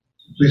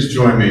Please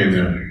join me in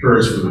the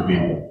prayers for the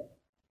people.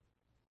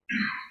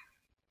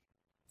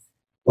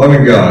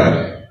 Loving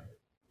God,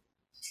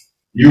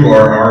 you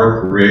are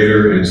our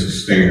creator and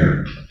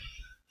sustainer.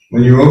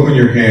 When you open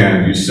your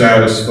hand, you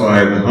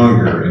satisfy the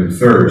hunger and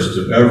thirst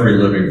of every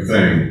living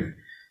thing.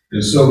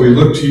 And so we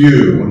look to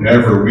you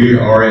whenever we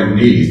are in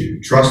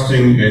need,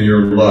 trusting in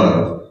your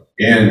love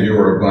and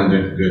your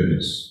abundant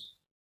goodness.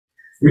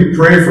 We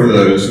pray for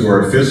those who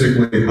are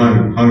physically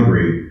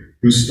hungry,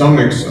 whose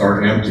stomachs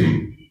are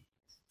empty.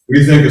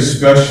 We think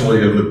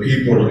especially of the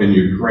people in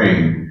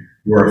Ukraine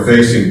who are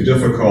facing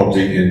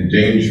difficulty and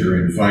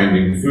danger in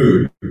finding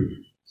food.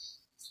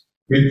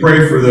 We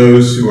pray for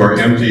those who are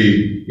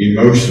empty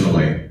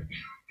emotionally,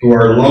 who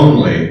are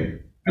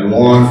lonely and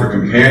long for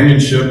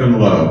companionship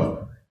and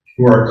love,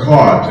 who are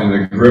caught in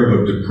the grip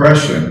of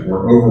depression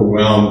or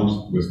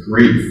overwhelmed with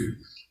grief.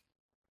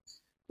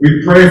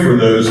 We pray for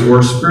those who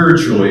are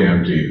spiritually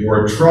empty, who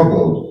are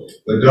troubled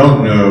but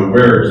don't know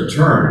where to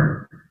turn,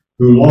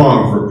 who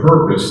long for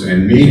purpose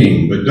and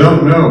meaning but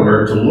don't know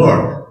where to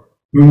look,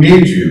 who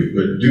need you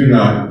but do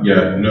not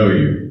yet know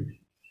you.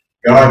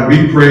 God,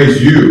 we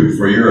praise you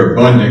for your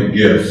abundant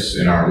gifts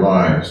in our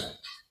lives.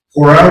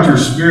 Pour out your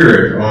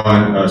Spirit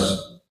on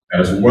us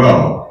as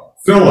well.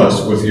 Fill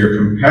us with your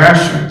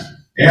compassion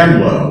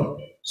and love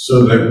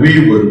so that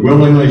we would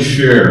willingly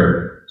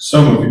share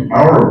some of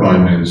our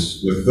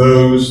abundance with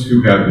those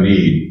who have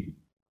need.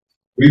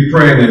 We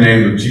pray in the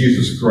name of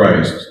Jesus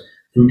Christ,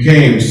 who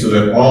came so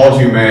that all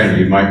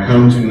humanity might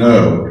come to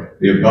know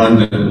the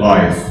abundant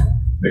life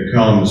that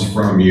comes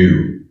from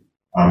you.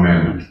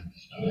 Amen.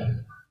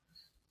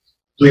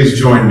 Please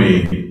join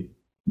me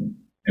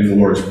in the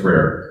Lord's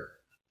Prayer.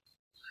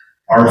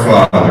 Our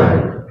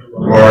Father,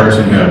 who art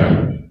in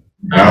heaven,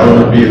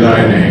 hallowed be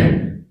thy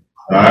name.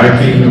 Thy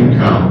kingdom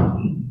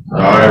come,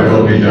 thy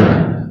will be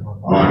done,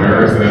 on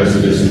earth as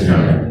it is in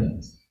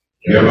heaven.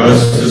 Give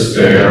us this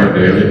day our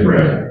daily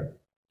bread,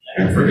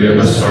 and forgive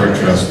us our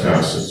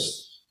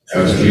trespasses,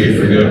 as we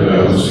forgive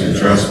those who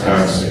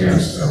trespass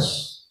against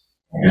us.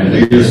 And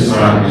lead us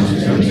not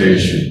into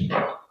temptation,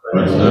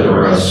 but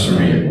deliver us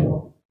from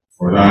evil.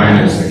 For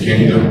thine is the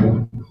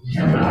kingdom,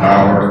 and the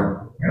power,